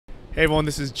Hey everyone,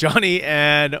 this is Johnny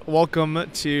and welcome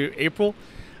to April.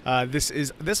 This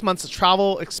is this month's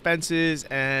travel expenses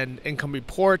and income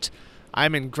report.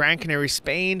 I'm in Gran Canaria,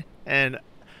 Spain, and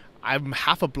I'm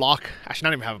half a block, actually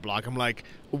not even half a block, I'm like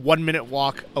a 1 minute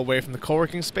walk away from the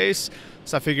co-working space.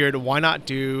 So I figured why not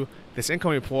do this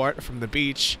income report from the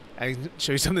beach and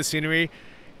show you some of the scenery.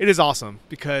 It is awesome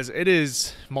because it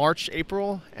is March,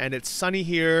 April, and it's sunny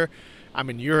here. I'm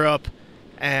in Europe,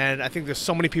 and I think there's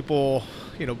so many people,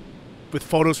 with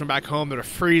photos from back home that are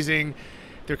freezing.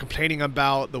 They're complaining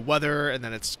about the weather and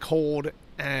then it's cold,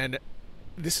 and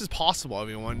this is possible,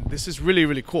 everyone. This is really,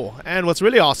 really cool. And what's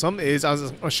really awesome is I was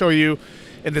going to show you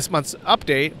in this month's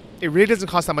update, it really doesn't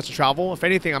cost that much to travel. If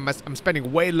anything, I'm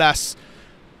spending way less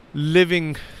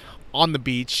living on the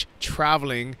beach,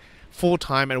 traveling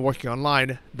full-time and working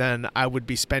online than I would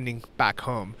be spending back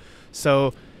home.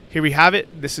 So here we have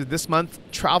it. This is this month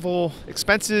travel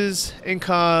expenses,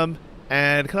 income,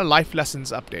 and kind of life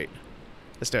lessons update.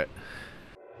 Let's do it.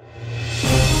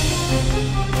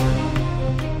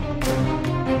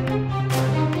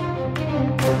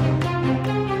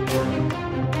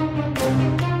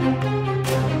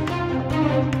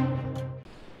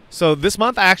 So this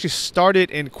month I actually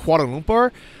started in Kuala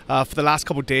Lumpur for the last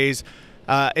couple of days.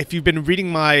 If you've been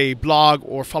reading my blog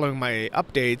or following my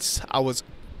updates, I was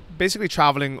basically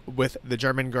traveling with the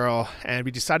German girl, and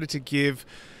we decided to give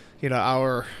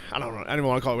our, I don't even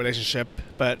want to call it a relationship,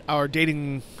 but our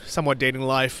somewhat dating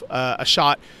life a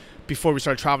shot before we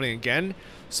started traveling again.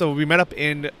 So we met up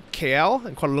in KL,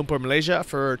 in Kuala Lumpur, Malaysia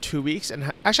for 2 weeks,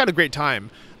 and actually had a great time.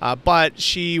 But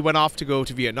she went off to go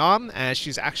to Vietnam, and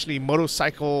she's actually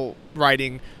motorcycle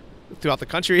riding throughout the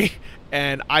country.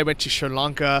 And I went to Sri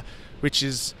Lanka, which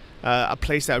is a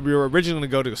place that we were originally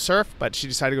going to go to surf, but she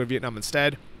decided to go to Vietnam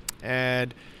instead.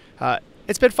 And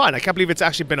it's been fun. I can't believe it's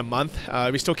actually been a month.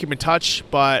 We still keep in touch,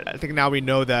 but I think now we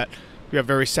know that we have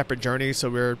very separate journeys, so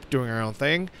we're doing our own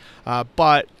thing.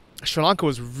 But Sri Lanka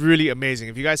was really amazing.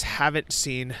 If you guys haven't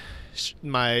seen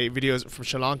my videos from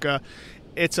Sri Lanka,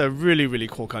 it's a really, really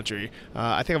cool country.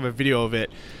 I think I have a video of it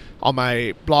on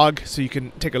my blog, so you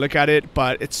can take a look at it.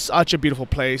 But it's such a beautiful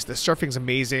place. The surfing's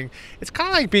amazing. It's kind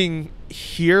of like being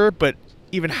here, but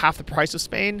even half the price of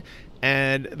Spain.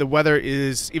 And the weather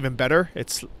is even better.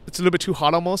 It's a little bit too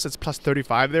hot almost. It's plus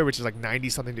 35 there, which is like 90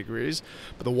 something degrees.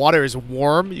 But the water is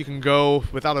warm. You can go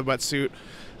without a wetsuit.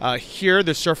 Here,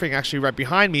 there's surfing actually right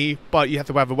behind me, but you have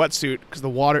to have a wetsuit because the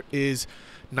water is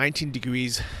 19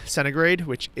 degrees centigrade,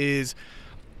 which is,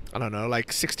 I don't know,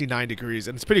 like 69 degrees,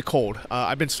 and it's pretty cold.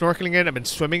 I've been snorkeling in it, I've been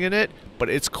swimming in it, but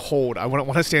it's cold. I wouldn't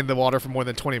want to stay in the water for more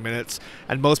than 20 minutes,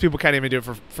 and most people can't even do it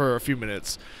for a few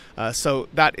minutes. So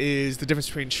that is the difference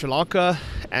between Sri Lanka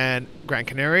and Gran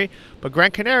Canaria. But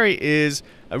Gran Canaria is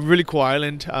a really cool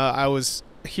island. I was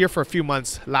here for a few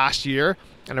months last year,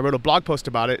 and I wrote a blog post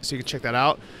about it, so you can check that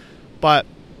out. But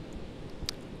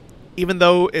even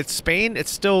though it's Spain,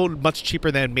 it's still much cheaper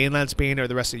than mainland Spain or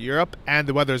the rest of Europe, and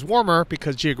the weather is warmer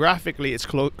because geographically it's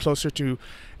closer to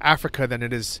Africa than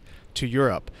it is to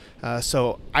Europe.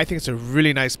 So I think it's a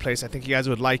really nice place. I think you guys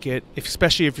would like it,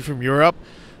 especially if you're from Europe.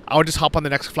 I would just hop on the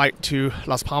next flight to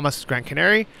Las Palmas, Gran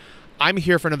Canaria. I'm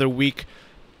here for another week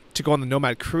to go on the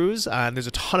Nomad cruise, and there's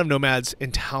a ton of nomads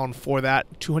in town for that.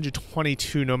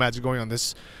 222 nomads are going on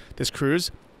this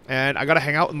cruise. And I got to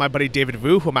hang out with my buddy David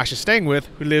Vu, who I'm actually staying with,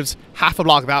 who lives half a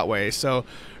block that way. So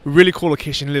really cool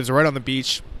location. He lives right on the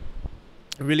beach.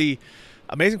 A really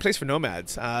amazing place for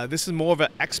nomads. This is more of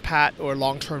an expat or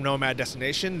long-term nomad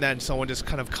destination than someone just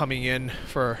kind of coming in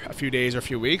for a few days or a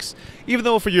few weeks. Even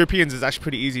though for Europeans it's actually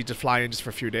pretty easy to fly in just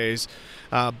for a few days.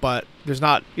 But there's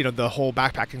not, the whole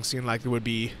backpacking scene like there would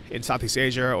be in Southeast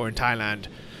Asia or in Thailand.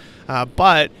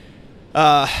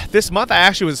 This month I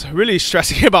actually was really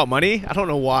stressing about money. I don't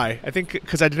know why. I think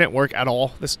because I didn't work at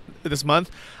all this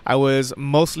month. I was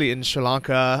mostly in Sri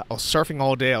Lanka. I was surfing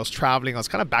all day. I was traveling. I was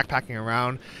kind of backpacking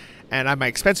around. And my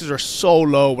expenses were so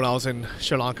low when I was in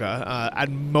Sri Lanka. At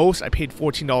most, I paid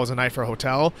 $14 a night for a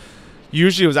hotel.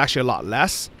 Usually, it was actually a lot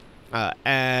less.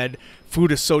 And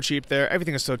food is so cheap there.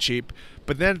 Everything is so cheap.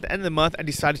 But then at the end of the month, I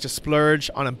decided to splurge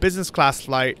on a business class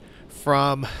flight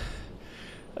from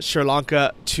Sri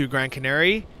Lanka to Gran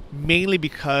Canaria, mainly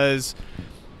because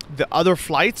the other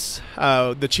flights,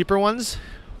 the cheaper ones,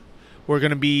 were going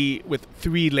to be with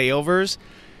 3 layovers,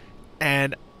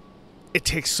 and it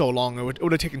takes so long. It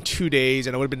would have taken 2 days,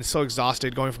 and I would have been so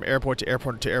exhausted going from airport to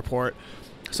airport to airport.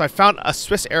 So I found a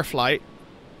Swiss Air flight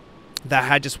that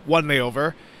had just 1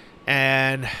 layover,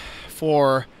 and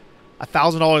for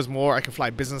 $1,000 more, I could fly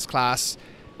business class,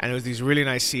 and it was these really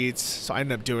nice seats. So I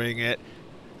ended up doing it.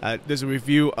 There's a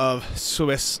review of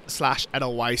Swiss /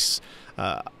 Edelweiss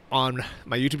on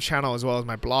my YouTube channel as well as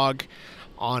my blog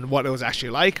on what it was actually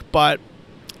like, but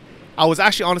I was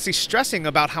actually honestly stressing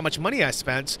about how much money I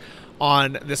spent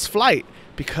on this flight,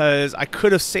 because I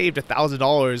could have saved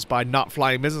 $1,000 by not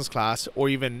flying business class, or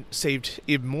even saved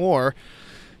even more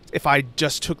if I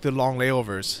just took the long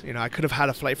layovers. You know, I could have had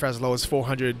a flight for as low as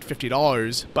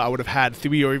 $450, but I would have had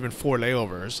 3 or even 4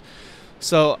 layovers.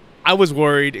 So I was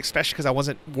worried, especially because I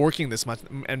wasn't working this much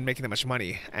and making that much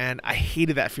money, and I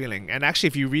hated that feeling. And actually,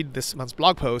 if you read this month's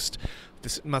blog post,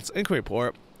 this month's income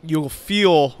report, you'll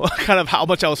feel kind of how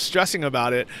much I was stressing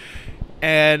about it.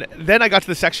 And then I got to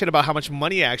the section about how much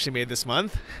money I actually made this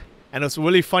month. And it was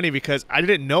really funny because I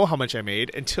didn't know how much I made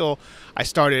until I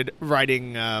started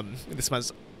writing this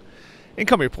month's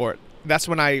income report. That's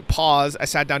when I paused, I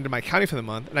sat down to my accounting for the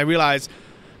month, and I realized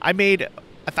I made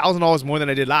 $1,000 more than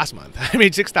I did last month. I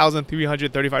made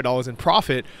 $6,335 in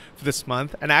profit for this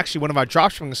month, and actually one of our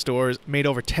dropshipping stores made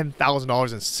over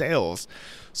 $10,000 in sales.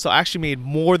 So I actually made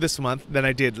more this month than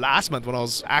I did last month when I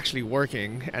was actually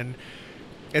working. And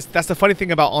that's the funny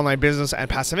thing about online business and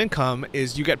passive income,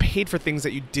 is you get paid for things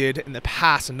that you did in the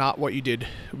past and not what you did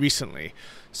recently.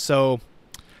 So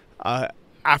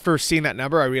after seeing that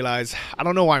number, I realized I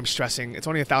don't know why I'm stressing. It's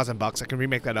only $1,000. I can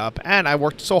remake that up, and I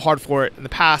worked so hard for it in the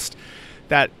past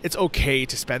that it's okay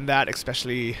to spend that,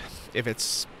 especially if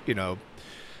it's, you know,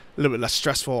 a little bit less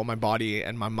stressful on my body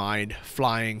and my mind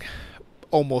flying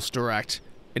almost direct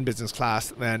in business class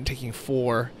than taking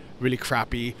 4 really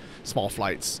crappy small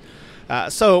flights.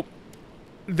 So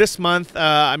this month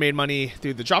I made money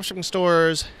through the dropshipping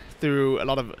stores, through a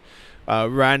lot of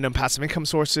random passive income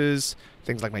sources,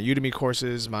 things like my Udemy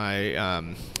courses,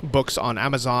 my books on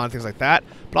Amazon, things like that,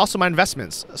 but also my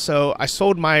investments. So I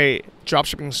sold my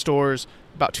dropshipping stores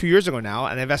about 2 years ago now,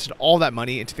 and I invested all that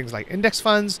money into things like index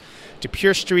funds, to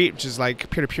Pure Street, which is like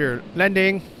peer-to-peer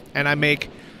lending, and I make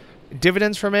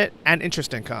dividends from it and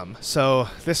interest income. So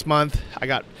this month I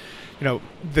got, you know,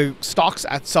 the stocks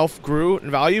itself grew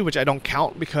in value, which I don't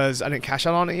count because I didn't cash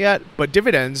out on it yet, but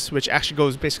dividends, which actually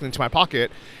goes basically into my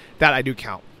pocket, that I do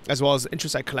count, as well as the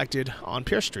interest I collected on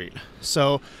Pure Street.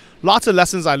 So lots of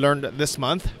lessons I learned this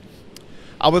month.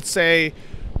 I would say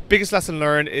biggest lesson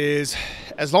learned is,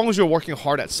 as long as you're working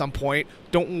hard at some point,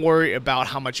 don't worry about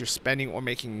how much you're spending or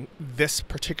making this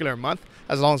particular month,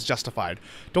 as long as it's justified.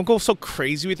 Don't go so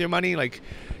crazy with your money. Like,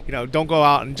 you know, don't go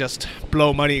out and just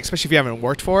blow money, especially if you haven't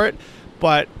worked for it.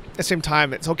 But at the same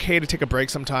time, it's okay to take a break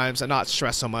sometimes and not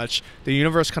stress so much. The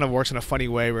universe kind of works in a funny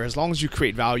way, where as long as you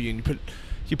create value and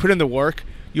you put in the work,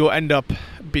 you'll end up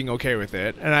being okay with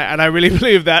it. And I really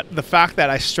believe that the fact that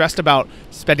I stressed about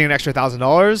spending an extra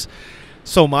 $1,000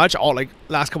 so much all like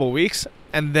last couple of weeks,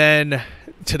 and then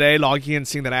today logging in and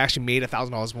seeing that I actually made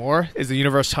 $1,000 more, is the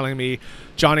universe telling me,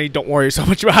 Johnny, don't worry so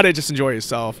much about it, just enjoy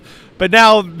yourself. But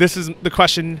now this is the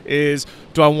question is,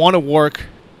 do I want to work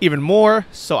even more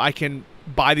so I can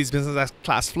buy these business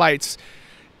class flights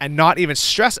and not even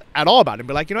stress at all about it?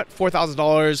 Be like, you know what,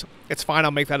 $4,000, it's fine,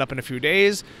 I'll make that up in a few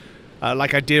days.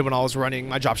 Like I did when I was running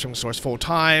my dropshipping stores full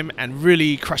time and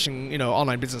really crushing, you know,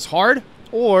 online business hard.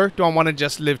 Or do I want to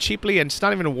just live cheaply and just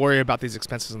not even worry about these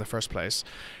expenses in the first place?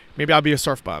 Maybe I'll be a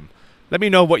surf bum. Let me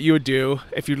know what you would do.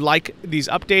 If you like these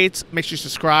updates, make sure you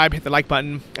subscribe, hit the like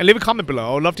button, and leave a comment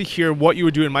below. I'd love to hear what you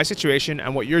would do in my situation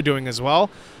and what you're doing as well.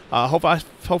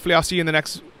 Hopefully I'll see you in the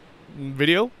next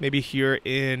video, maybe here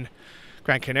in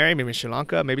Gran Canaria, maybe in Sri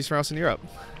Lanka, maybe somewhere else in Europe.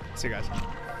 See you guys.